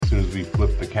we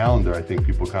flip the calendar, I think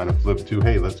people kind of flip to,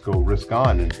 hey, let's go risk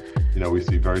on. And, we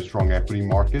see very strong equity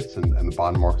markets and the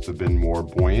bond markets have been more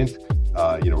buoyant.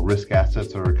 Risk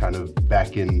assets are kind of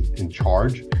back in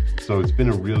charge. So it's been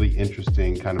a really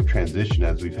interesting kind of transition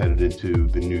as we've headed into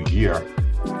the new year.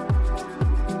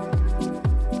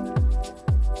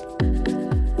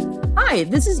 Hi,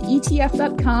 this is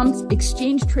ETF.com's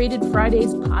Exchange Traded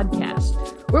Fridays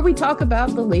podcast, where we talk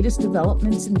about the latest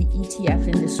developments in the ETF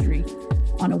industry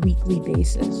on a weekly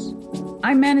basis.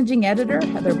 I'm managing editor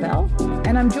Heather Bell,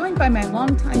 and I'm joined by my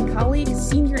longtime colleague,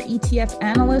 senior ETF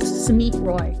analyst Samit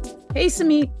Roy. Hey,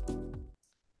 Samit.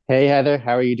 Hey, Heather.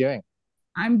 How are you doing?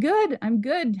 I'm good.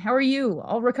 How are you?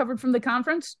 All recovered from the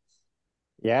conference?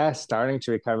 Yeah, starting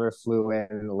to recover. Flew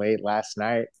in late last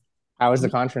night. How was the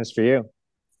conference for you?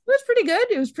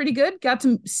 It was pretty good. Got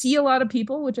to see a lot of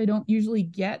people, which I don't usually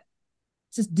get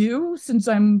to do since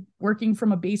I'm working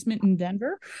from a basement in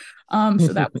Denver.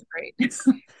 So that was great.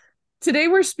 Today,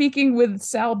 we're speaking with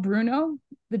Sal Bruno,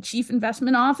 the Chief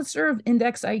Investment Officer of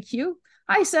IndexIQ.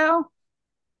 Hi, Sal.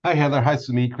 Hi, Heather. Hi,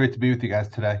 Samit. Great to be with you guys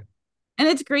today. And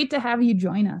it's great to have you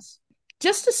join us.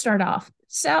 Just to start off,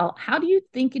 Sal, how do you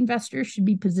think investors should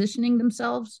be positioning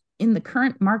themselves in the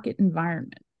current market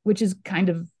environment, which is kind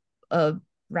of a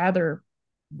rather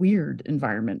weird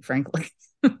environment, frankly?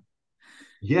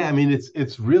 Yeah, I mean,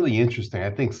 it's really interesting.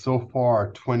 I think so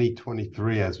far,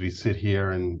 2023, as we sit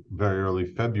here in very early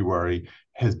February,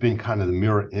 has been kind of the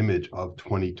mirror image of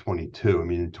 2022. I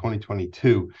mean, in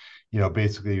 2022,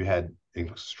 basically you had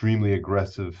extremely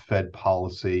aggressive Fed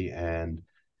policy, and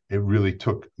it really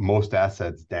took most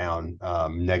assets down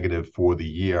negative for the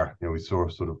year. We saw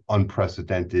sort of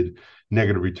unprecedented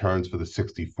negative returns for the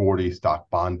 60-40 stock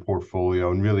bond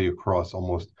portfolio, and really across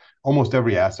almost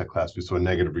every asset class, we saw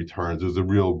negative returns. It was a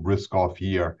real risk-off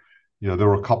year. There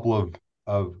were a couple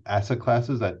of asset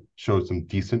classes that showed some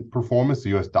decent performance. The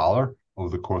U.S. dollar over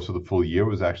the course of the full year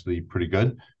was actually pretty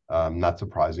good. Not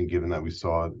surprising, given that we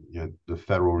saw the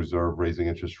Federal Reserve raising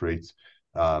interest rates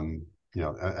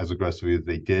as aggressively as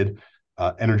they did.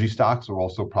 Energy stocks were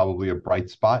also probably a bright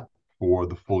spot for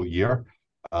the full year,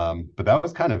 but that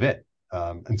was kind of it.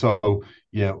 And so,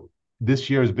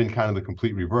 this year has been kind of the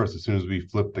complete reverse. As soon as we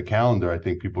flip the calendar, I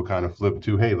think people kind of flip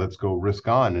to, hey, let's go risk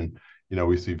on. And,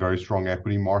 we see very strong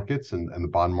equity markets and the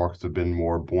bond markets have been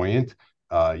more buoyant.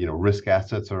 Risk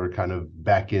assets are kind of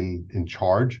back in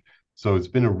charge. So it's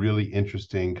been a really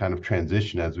interesting kind of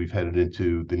transition as we've headed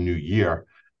into the new year.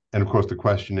 And of course, the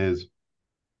question is,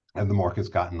 have the markets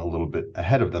gotten a little bit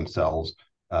ahead of themselves,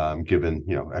 given,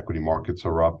 equity markets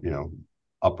are up,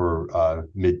 upper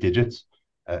mid digits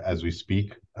as we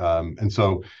speak. And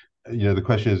so, the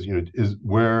question is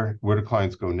where do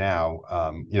clients go now?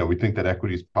 We think that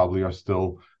equities probably are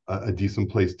still a decent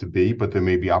place to be, but there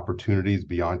may be opportunities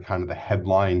beyond kind of the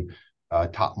headline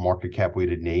top market cap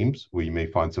weighted names where you may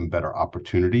find some better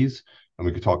opportunities. And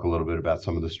we could talk a little bit about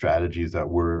some of the strategies that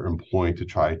we're employing to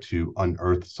try to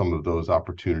unearth some of those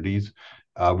opportunities.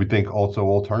 We think also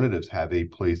alternatives have a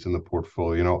place in the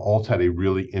portfolio. Alts had a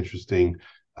really interesting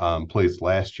place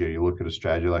last year. You look at a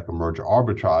strategy like a merger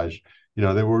arbitrage,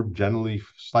 they were generally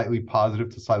slightly positive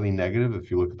to slightly negative if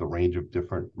you look at the range of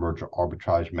different merger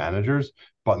arbitrage managers.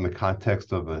 But in the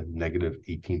context of a negative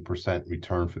 18%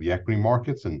 return for the equity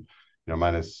markets and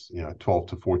minus 12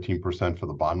 to 14% for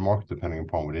the bond market, depending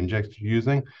upon what index you're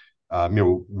using,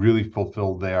 really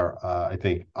fulfilled their, I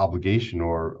think, obligation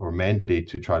or mandate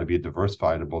to try to be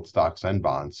diversified in both stocks and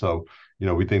bonds. So,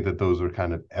 we think that those are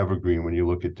kind of evergreen when you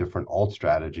look at different alt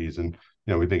strategies. And,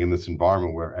 we think in this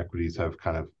environment where equities have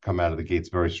kind of come out of the gates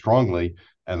very strongly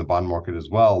and the bond market as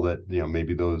well, that,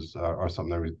 maybe those are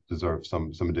something that deserve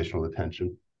some additional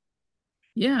attention.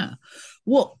 Yeah.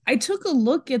 Well, I took a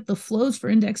look at the flows for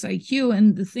IndexIQ,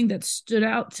 and the thing that stood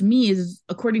out to me is,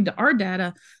 according to our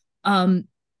data,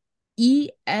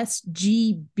 ESGB,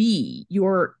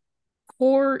 your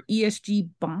core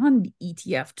ESG bond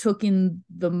ETF, took in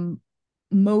the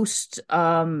most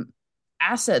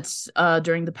assets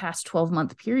during the past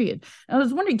 12-month period. And I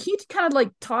was wondering, can you kind of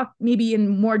like talk maybe in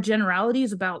more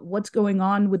generalities about what's going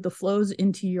on with the flows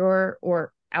into your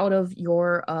or out of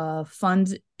your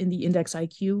funds in the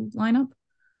IndexIQ lineup?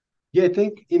 Yeah, I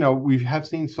think, we have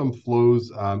seen some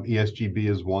flows. ESGB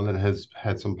is one that has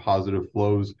had some positive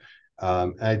flows.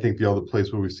 And I think the other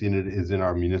place where we've seen it is in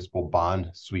our municipal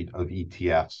bond suite of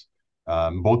ETFs.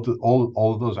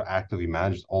 All of those are actively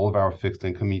managed. All of our fixed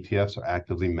income ETFs are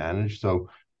actively managed. So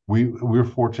we're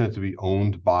fortunate to be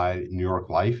owned by New York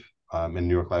Life, and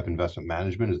New York Life Investment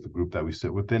Management is the group that we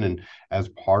sit within. And as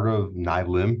part of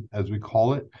NILIM, as we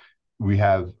call it, we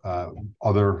have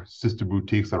other sister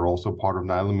boutiques that are also part of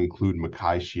Nylum, include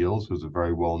Mackay Shields, who's a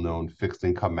very well-known fixed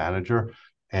income manager.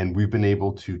 And we've been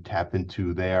able to tap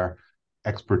into their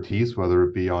expertise, whether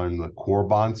it be on the core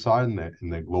bond side in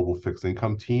their global fixed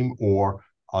income team, or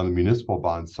on the municipal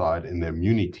bond side in their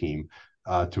muni team,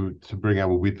 to bring out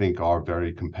what we think are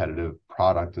very competitive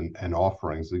product and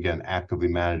offerings, again, actively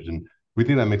managed. And we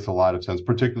think that makes a lot of sense,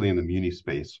 particularly in the muni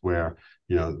space, where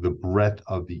the breadth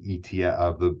of the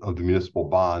ETF of the municipal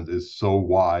bonds is so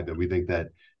wide that we think that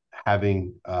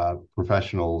having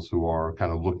professionals who are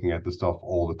kind of looking at the stuff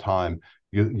all the time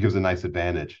gives a nice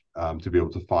advantage to be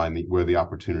able to find where the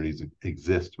opportunities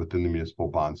exist within the municipal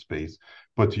bond space.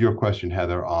 But to your question,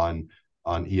 Heather, on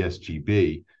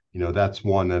ESGB, that's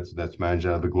one that's managed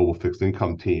out of the global fixed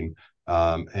income team.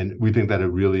 And we think that it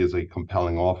really is a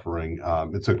compelling offering.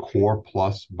 It's a core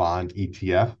plus bond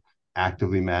ETF,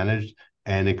 actively managed,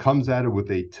 and it comes at it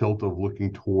with a tilt of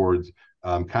looking towards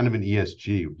kind of an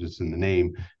ESG, just in the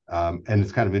name. And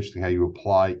it's kind of interesting how you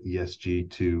apply ESG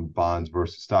to bonds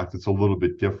versus stocks. It's a little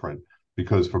bit different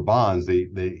because for bonds,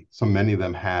 many of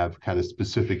them have kind of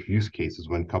specific use cases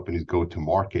when companies go to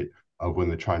market of when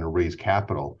they're trying to raise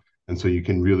capital. And so you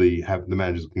can really have the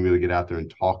managers can really get out there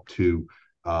and talk to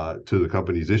the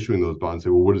companies issuing those bonds, say,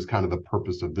 well, what is kind of the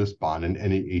purpose of this bond?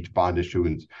 And each bond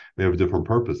issuance may have a different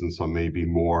purpose, and some may be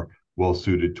more well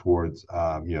suited towards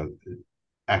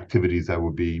activities that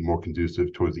would be more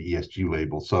conducive towards the ESG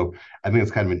label. So I think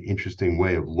it's kind of an interesting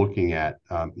way of looking at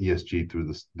ESG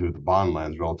through the bond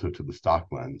lens relative to the stock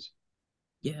lens.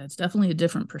 Yeah, it's definitely a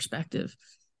different perspective.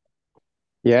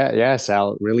 Yeah,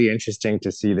 Sal, really interesting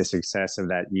to see the success of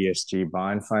that ESG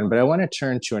bond fund. But I want to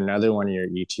turn to another one of your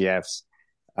ETFs.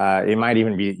 It might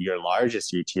even be your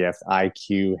largest ETF,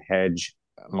 IQ Hedge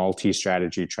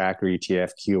Multi-Strategy Tracker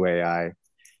ETF, QAI.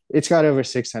 It's got over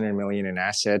 600 million in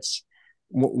assets.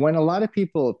 When a lot of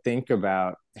people think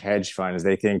about hedge funds,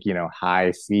 they think,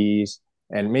 high fees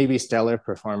and maybe stellar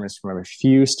performance from a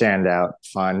few standout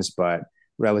funds, but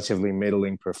relatively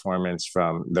middling performance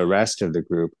from the rest of the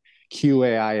group.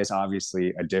 QAI is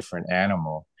obviously a different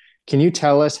animal. Can you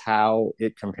tell us how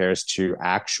it compares to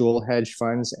actual hedge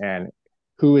funds, and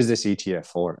who is this ETF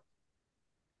for?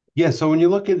 Yeah, so when you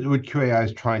look at what QAI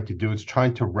is trying to do, it's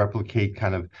trying to replicate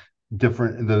kind of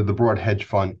the broad hedge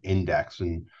fund index.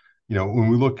 And when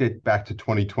we look at back to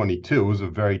 2022, it was a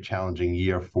very challenging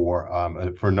year for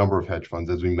a number of hedge funds.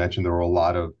 As we mentioned, there were a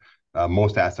lot of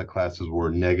most asset classes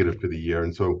were negative for the year,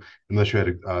 and so unless you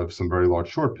had some very large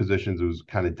short positions, it was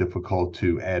kind of difficult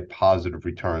to add positive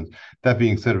returns. That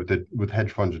being said, with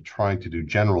hedge funds are trying to do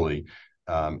generally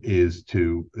is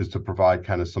to provide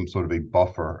kind of some sort of a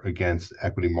buffer against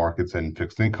equity markets and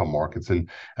fixed income markets. And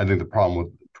I think the problem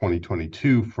with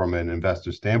 2022 from an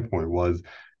investor standpoint was,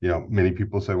 many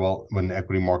people say, well, when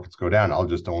equity markets go down, I'll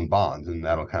just own bonds, and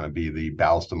that'll kind of be the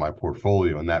ballast of my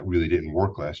portfolio. And that really didn't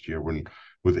work last year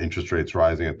with interest rates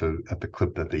rising at the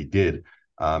clip that they did.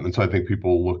 And so I think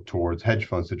people look towards hedge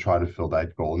funds to try to fill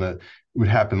that goal. And that would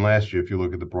happen last year. If you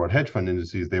look at the broad hedge fund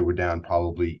indices, they were down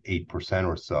probably 8%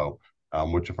 or so,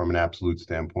 which from an absolute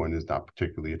standpoint is not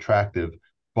particularly attractive.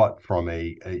 But from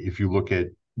if you look at,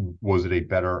 was it a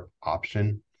better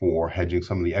option for hedging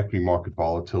some of the equity market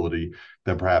volatility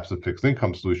than perhaps the fixed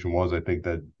income solution was? I think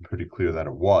that pretty clear that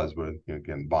it was, but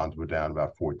again, bonds were down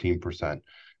about 14%.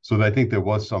 So I think there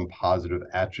was some positive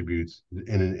attributes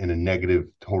in a negative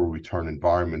total return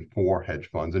environment for hedge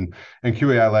funds. And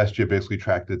QAI last year basically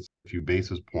tracked its a few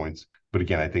basis points. But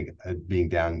again, I think being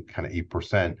down kind of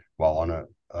 8%, while on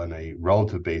a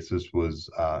relative basis was,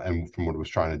 and from what it was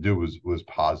trying to do was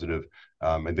positive.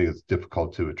 I think it's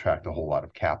difficult to attract a whole lot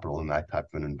of capital in that type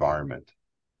of an environment.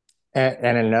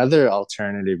 And another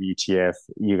alternative ETF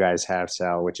you guys have,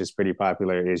 Sal, which is pretty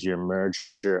popular, is your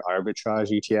merger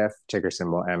arbitrage ETF, ticker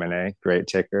symbol MNA. Great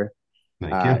ticker.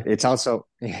 Thank you. It's also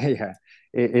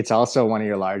it's also one of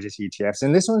your largest ETFs,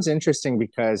 and this one's interesting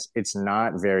because it's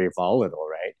not very volatile,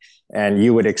 right? And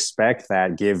you would expect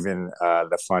that given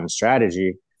the fund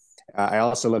strategy. I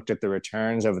also looked at the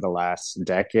returns over the last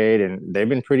decade, and they've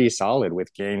been pretty solid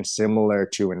with gains similar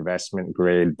to investment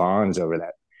grade bonds over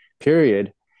that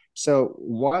period. So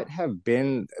what have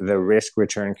been the risk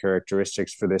return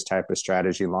characteristics for this type of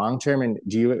strategy long term? And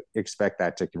do you expect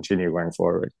that to continue going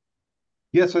forward?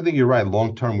 Yes, I think you're right.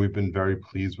 Long term, we've been very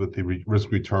pleased with the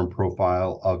risk return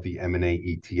profile of the M&A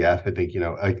ETF. I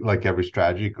think, like every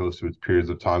strategy, it goes through its periods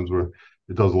of times where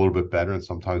it does a little bit better and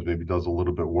sometimes maybe does a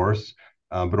little bit worse.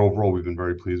 But overall, we've been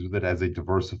very pleased with it as a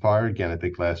diversifier. Again, I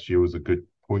think last year was a good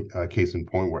case in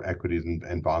point where equities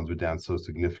and bonds were down so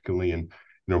significantly, and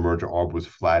merger arb was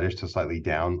flattish to slightly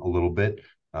down a little bit,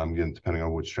 again, depending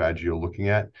on which strategy you're looking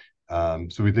at.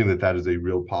 So we think that that is a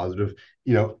real positive.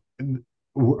 You know,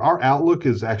 our outlook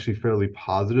is actually fairly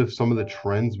positive. Some of the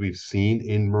trends we've seen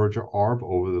in merger arb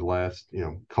over the last,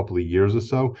 couple of years or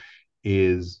so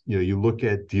is, you look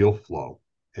at deal flow,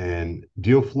 and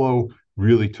deal flow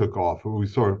really took off. We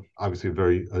saw obviously a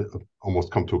very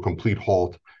almost come to a complete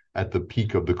halt at the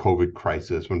peak of the COVID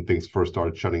crisis when things first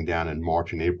started shutting down in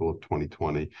March and April of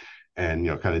 2020. And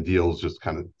kind of deals just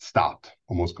kind of stopped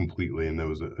almost completely, and there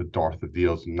was a dearth of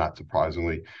deals. And not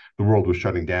surprisingly, the world was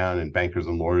shutting down, and bankers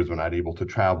and lawyers were not able to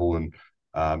travel and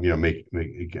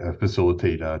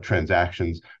facilitate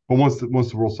transactions. But once the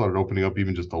world started opening up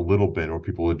even just a little bit, or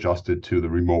people adjusted to the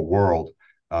remote world,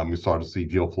 we started to see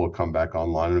deal flow come back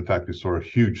online. And in fact, we saw a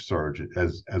huge surge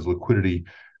as liquidity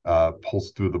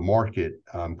pulsed through the market.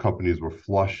 Companies were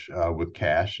flush with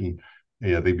cash, and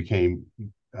they became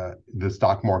the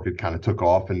stock market kind of took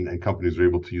off, and companies were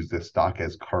able to use their stock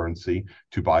as currency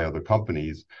to buy other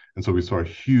companies. And so we saw a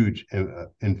huge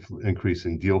increase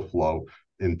in deal flow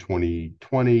in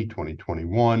 2020,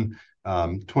 2021.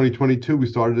 2022, we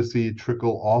started to see it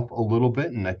trickle off a little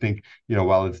bit. And I think,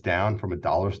 while it's down from a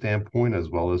dollar standpoint as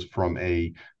well as from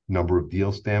a number of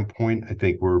deal standpoint, I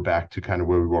think we're back to kind of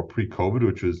where we were pre-COVID,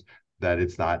 which was that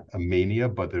it's not a mania,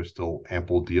 but there's still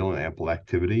ample deal and ample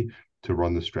activity to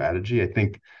run the strategy. I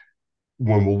think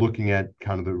when we're looking at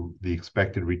kind of the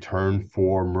expected return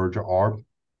for merger arb,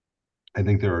 I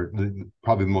think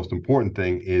probably the most important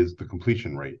thing is the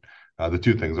completion rate. The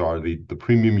two things are the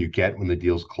premium you get when the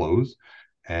deals close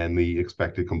and the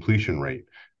expected completion rate.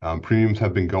 Premiums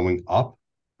have been going up.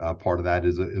 Part of that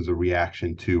is a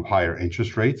reaction to higher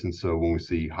interest rates. And so when we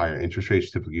see higher interest rates,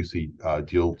 typically you see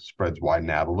deal spreads widen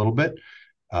out a little bit.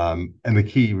 And the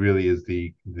key really is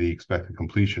the expected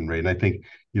completion rate. And I think,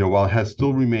 while it has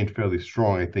still remained fairly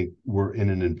strong, I think we're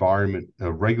in an environment,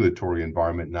 a regulatory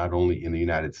environment, not only in the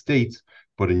United States,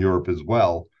 but in Europe as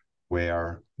well,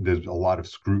 where there's a lot of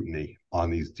scrutiny on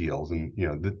these deals. And,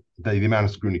 the amount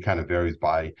of scrutiny kind of varies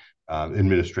by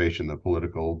administration, the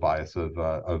political bias of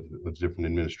different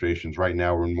administrations. Right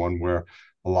now, we're in one where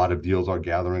a lot of deals are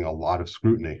gathering a lot of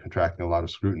scrutiny, attracting a lot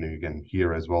of scrutiny, again,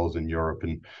 here as well as in Europe.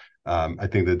 And I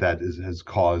think that has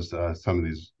caused some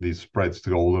of these spreads to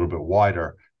go a little bit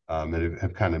wider, and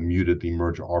have kind of muted the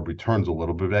merger arb returns a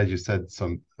little bit. But as you said,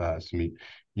 Sumeet,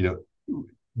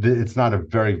 it's not a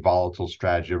very volatile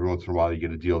strategy. Every once in a while, you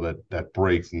get a deal that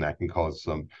breaks, and that can cause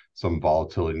some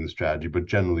volatility in the strategy. But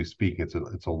generally speaking,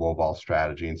 it's a low vol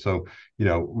strategy. And so,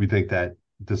 we think that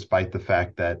despite the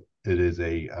fact that it is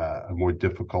a more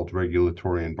difficult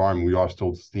regulatory environment, we are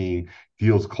still seeing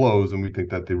deals close, and we think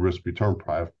that the risk return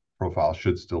profile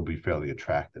should still be fairly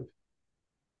attractive.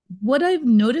 What I've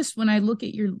noticed when I look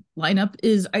at your lineup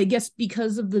is, I guess,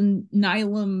 because of the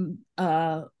Nylum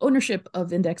ownership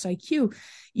of IndexIQ,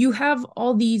 you have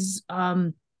all these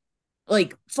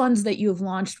like funds that you have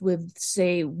launched with,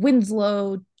 say,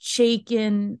 Winslow,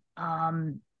 Chaikin,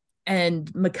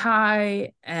 and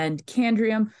Mackay and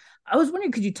Candrium. I was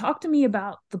wondering, could you talk to me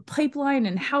about the pipeline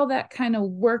and how that kind of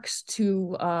works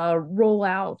to roll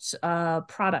out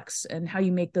products and how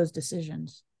you make those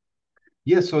decisions?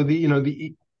 Yeah, so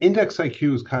the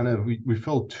IndexIQ is kind of, we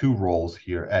fill two roles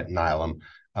here at Nylum.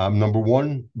 Number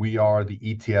one, we are the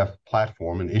ETF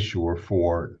platform and issuer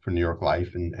for New York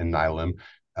Life and Nylum.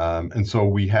 And so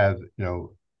we have,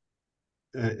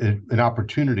 an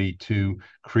opportunity to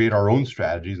create our own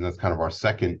strategies. And that's kind of our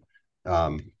second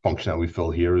function that we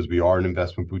fill here, is we are an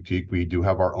investment boutique. We do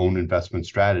have our own investment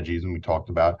strategies. And we talked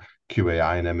about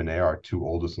QAI and M&A, our two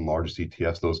oldest and largest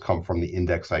ETFs. Those come from the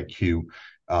IndexIQ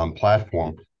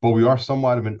platform. But we are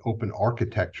somewhat of an open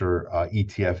architecture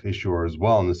ETF issuer as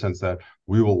well, in the sense that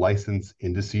we will license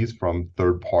indices from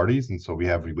third parties. And so we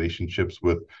have relationships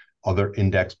with other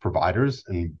index providers.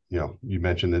 And, you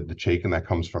mentioned that the Chaikin, that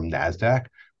comes from NASDAQ.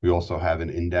 We also have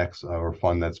an index or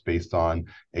fund that's based on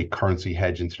a currency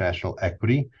hedge international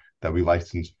equity that we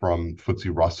license from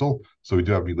FTSE Russell. So we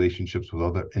do have relationships with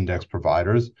other index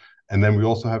providers. And then we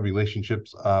also have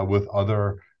relationships with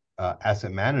other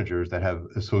asset managers that have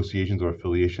associations or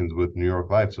affiliations with New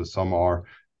York Life. So some are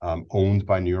owned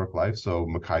by New York Life. So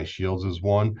Mackay Shields is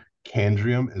one.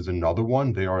 Candrium is another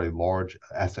one. They are a large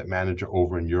asset manager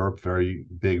over in Europe, very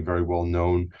big, very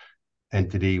well-known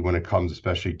entity when it comes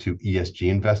especially to ESG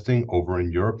investing over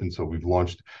in Europe. And so we've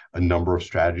launched a number of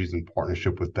strategies in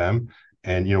partnership with them.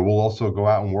 And, we'll also go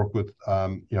out and work with,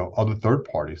 other third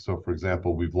parties. So, for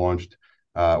example, we've launched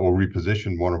or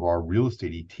repositioned one of our real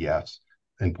estate ETFs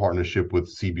in partnership with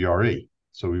CBRE.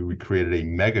 So we created a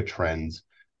mega trends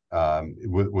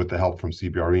with the help from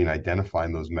CBRE in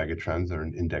identifying those mega trends. They're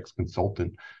an index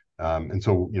consultant. And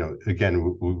so,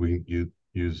 again, we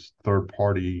use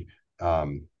third-party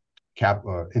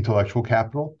intellectual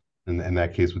capital, in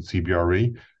that case with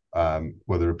CBRE,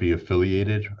 whether it be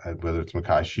affiliated, whether it's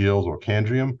Mackay Shields or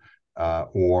Candriam,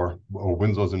 or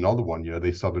Winslow's another one.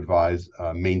 They sub-advise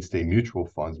Mainstay mutual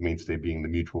funds, Mainstay being the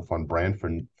mutual fund brand for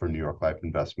New York Life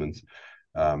Investments.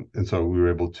 And so we were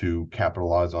able to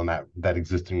capitalize on that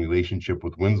existing relationship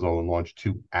with Winslow and launch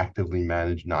 2 actively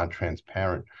managed,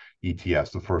 non-transparent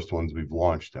ETFs, the first ones we've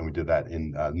launched, and we did that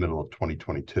in the middle of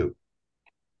 2022.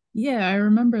 Yeah, I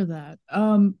remember that.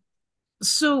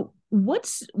 So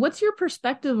what's your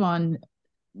perspective on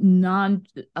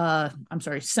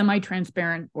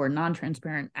semi-transparent or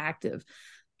non-transparent active?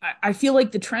 I feel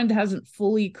like the trend hasn't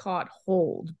fully caught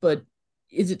hold, but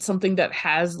is it something that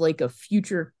has like a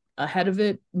future ahead of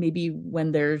it, maybe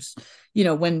when there's,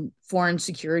 when foreign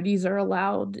securities are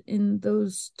allowed in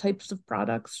those types of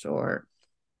products? Or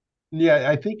Yeah,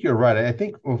 I think you're right. I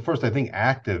think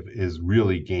active is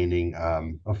really gaining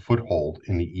a foothold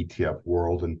in the ETF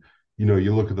world. And,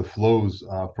 you look at the flows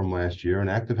from last year, and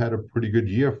active had a pretty good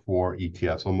year for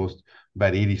ETFs, almost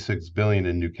about 86 billion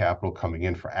in new capital coming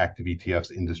in for active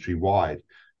ETFs industry wide.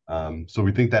 So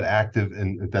we think that active,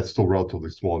 and that's still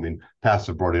relatively small. I mean,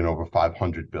 passive brought in over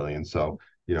 500 billion. So,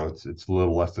 it's a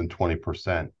little less than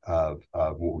 20% of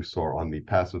what we saw on the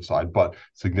passive side, but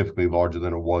significantly larger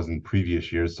than it was in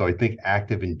previous years. So I think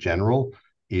active in general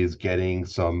is getting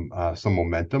some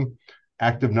momentum.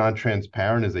 Active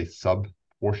non-transparent is a sub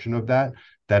portion of that.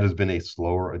 That has been a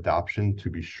slower adoption, to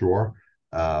be sure.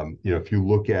 If you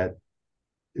look at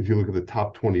the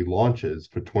top 20 launches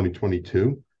for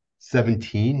 2022,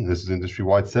 17, this is industry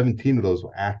wide, 17 of those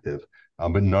were active.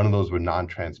 But none of those were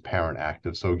non-transparent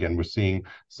active. So again, we're seeing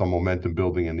some momentum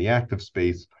building in the active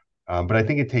space, but I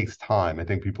think it takes time. I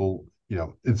think people,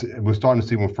 we're starting to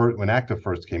see when active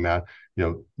first came out,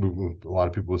 a lot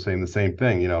of people were saying the same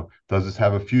thing. Does this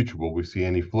have a future? Will we see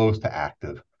any flows to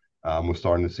active? We're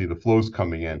starting to see the flows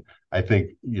coming in. I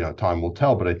think time will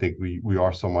tell, but I think we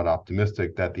are somewhat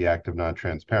optimistic that the active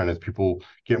non-transparent, as people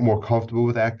get more comfortable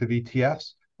with active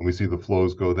ETFs and we see the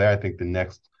flows go there, I think the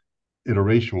next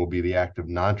iteration will be the active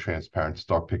non-transparent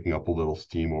start picking up a little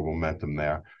steam or momentum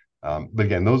there. But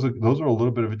again, those are a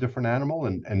little bit of a different animal,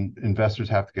 and investors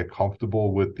have to get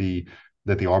comfortable with the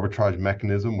arbitrage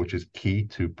mechanism, which is key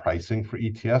to pricing for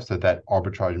ETFs, that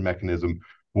arbitrage mechanism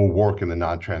will work in the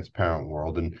non-transparent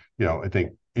world. And I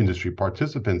think industry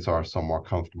participants are somewhat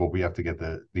comfortable. We have to get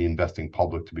the investing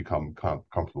public to become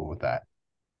comfortable with that.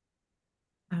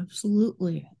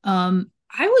 Absolutely.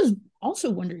 I was also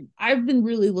wondering, I've been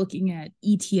really looking at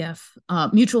ETF,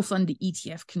 mutual fund to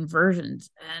ETF conversions,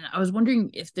 and I was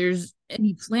wondering if there's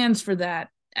any plans for that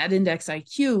at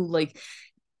IndexIQ. Like,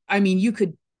 I mean, you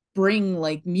could bring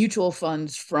like mutual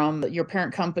funds from your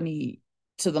parent company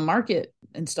to the market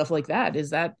and stuff like that. Is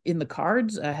that in the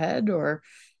cards ahead, or,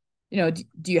 do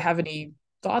you have any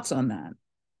thoughts on that?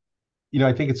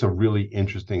 I think it's a really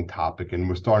interesting topic, and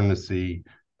we're starting to see,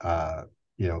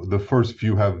 the first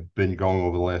few have been going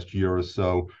over the last year or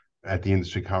so. At the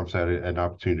industry conference, I had an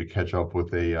opportunity to catch up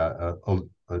with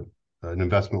an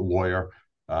investment lawyer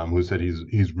who said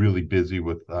he's really busy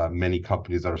with many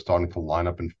companies that are starting to line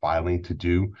up and filing to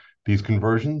do these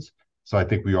conversions. So I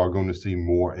think we are going to see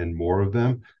more and more of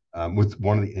them. With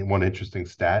one interesting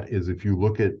stat is if you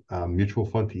look at mutual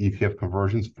fund to ETF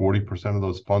conversions, 40% of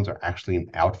those funds are actually in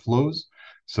outflows.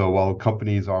 So while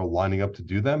companies are lining up to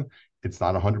do them, it's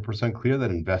not 100% clear that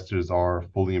investors are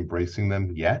fully embracing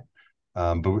them yet.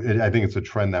 But I think it's a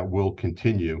trend that will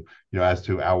continue. As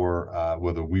to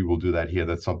whether we will do that here,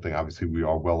 that's something obviously we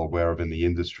are well aware of in the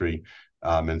industry,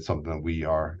 and something that we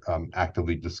are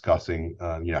actively discussing.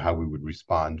 How we would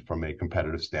respond from a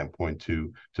competitive standpoint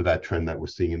to that trend that we're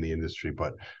seeing in the industry.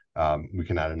 But we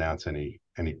cannot announce any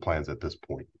plans at this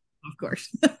point. Of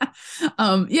course.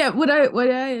 What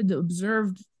I had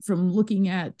observed from looking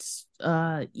at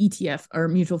ETF or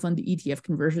mutual fund to ETF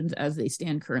conversions as they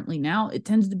stand currently now, it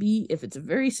tends to be, if it's a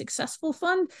very successful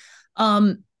fund,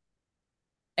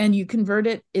 and you convert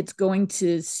it, it's going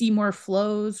to see more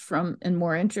flows from and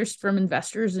more interest from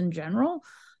investors in general.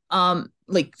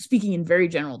 Like speaking in very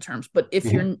general terms, but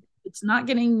if it's not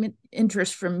getting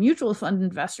interest from mutual fund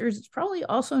investors, it's probably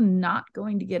also not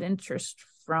going to get interest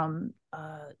from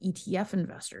ETF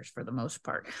investors for the most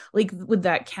part. Like with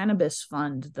that cannabis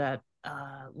fund that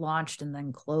launched and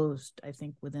then closed, I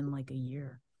think within like a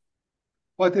year.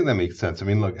 Well, I think that makes sense. I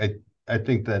mean, look, I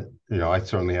think that, I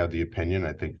certainly have the opinion.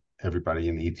 I think everybody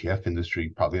in the ETF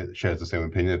industry probably shares the same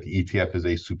opinion that the ETF is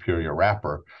a superior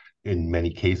wrapper in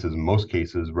many cases, most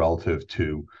cases, relative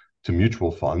to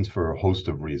mutual funds for a host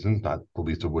of reasons, not the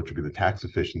least of which would be the tax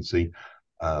efficiency.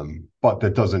 But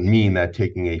that doesn't mean that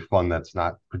taking a fund that's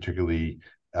not particularly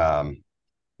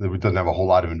that doesn't have a whole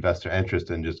lot of investor interest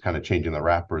and just kind of changing the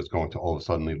wrapper is going to all of a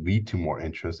sudden lead to more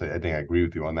interest. I think I agree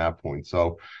with you on that point.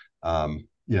 So,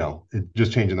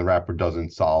 just changing the wrapper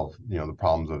doesn't solve, the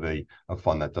problems of a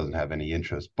fund that doesn't have any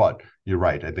interest. But you're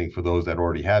right. I think for those that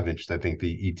already have interest, I think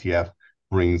the ETF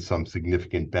brings some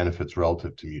significant benefits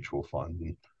relative to mutual fund.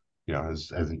 And,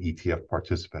 as an ETF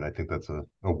participant, I think that's a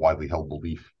widely held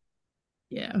belief.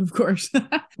 Yeah, of course.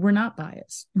 We're not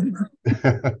biased.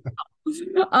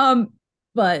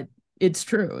 But it's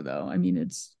true, though. I mean,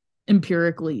 it's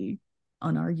empirically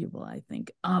unarguable, I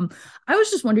think. I was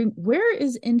just wondering, where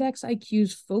is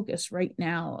IndexIQ's focus right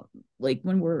now? Like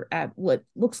when we're at what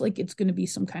looks like it's going to be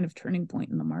some kind of turning point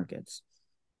in the markets.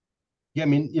 Yeah, I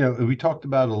mean, we talked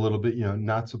about it a little bit,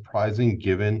 not surprising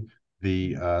given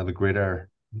the greater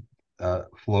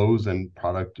flows and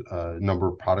product number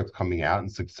of products coming out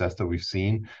and success that we've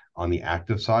seen on the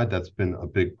active side. That's been a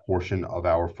big portion of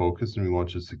our focus, and we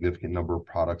launched a significant number of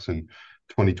products in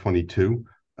 2022.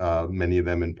 Many of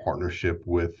them in partnership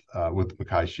with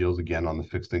Mackay Shields, again on the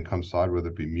fixed income side, whether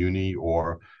it be muni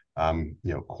or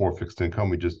core fixed income.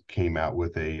 We just came out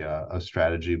with a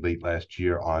strategy late last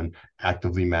year on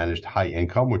actively managed high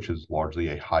income, which is largely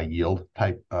a high yield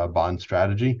type bond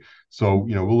strategy. So,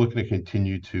 we're looking to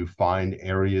continue to find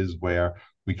areas where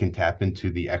we can tap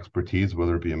into the expertise,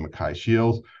 whether it be in Mackay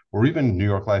Shields or even New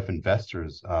York Life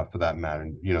investors, for that matter.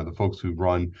 The folks who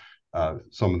run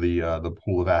some of the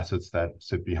pool of assets that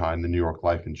sit behind the New York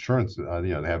Life insurance, they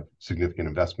have significant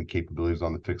investment capabilities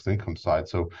on the fixed income side.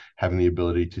 So having the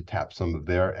ability to tap some of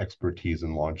their expertise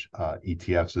and launch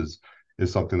ETFs is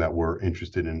something that we're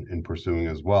interested in pursuing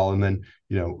as well. And then,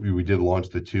 we did launch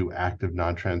the 2 active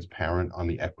non-transparent on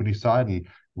the equity side, and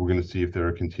we're going to see if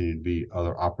there continue to be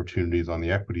other opportunities on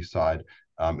the equity side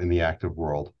in the active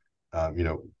world.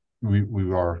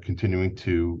 We are continuing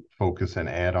to focus and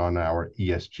add on our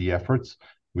ESG efforts.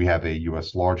 We have a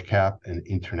U.S. large cap and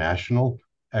international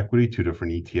equity, 2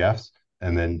 different ETFs.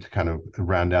 And then to kind of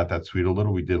round out that suite a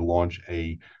little, we did launch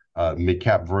a mid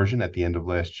cap version at the end of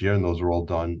last year, and those are all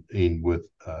done in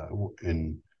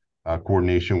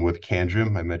coordination with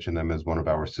Candriam. I mentioned them as one of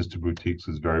our sister boutiques,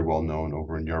 who's very well known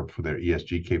over in Europe for their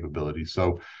ESG capabilities.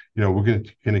 So, we're going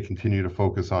to continue to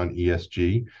focus on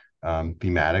ESG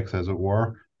thematics, as it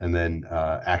were, and then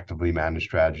actively manage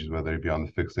strategies, whether it be on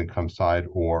the fixed income side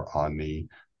or on the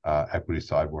equity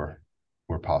side where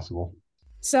possible.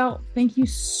 Sal, thank you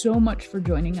so much for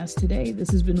joining us today. This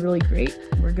has been really great.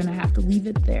 We're going to have to leave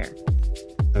it there.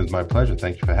 It was my pleasure.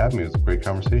 Thank you for having me. It was a great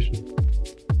conversation.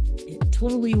 It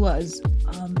totally was.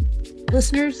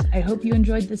 Listeners, I hope you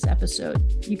enjoyed this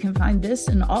episode. You can find this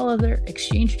and all other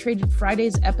Exchange Traded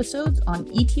Fridays episodes on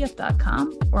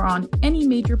ETF.com or on any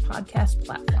major podcast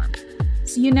platform.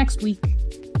 See you next week.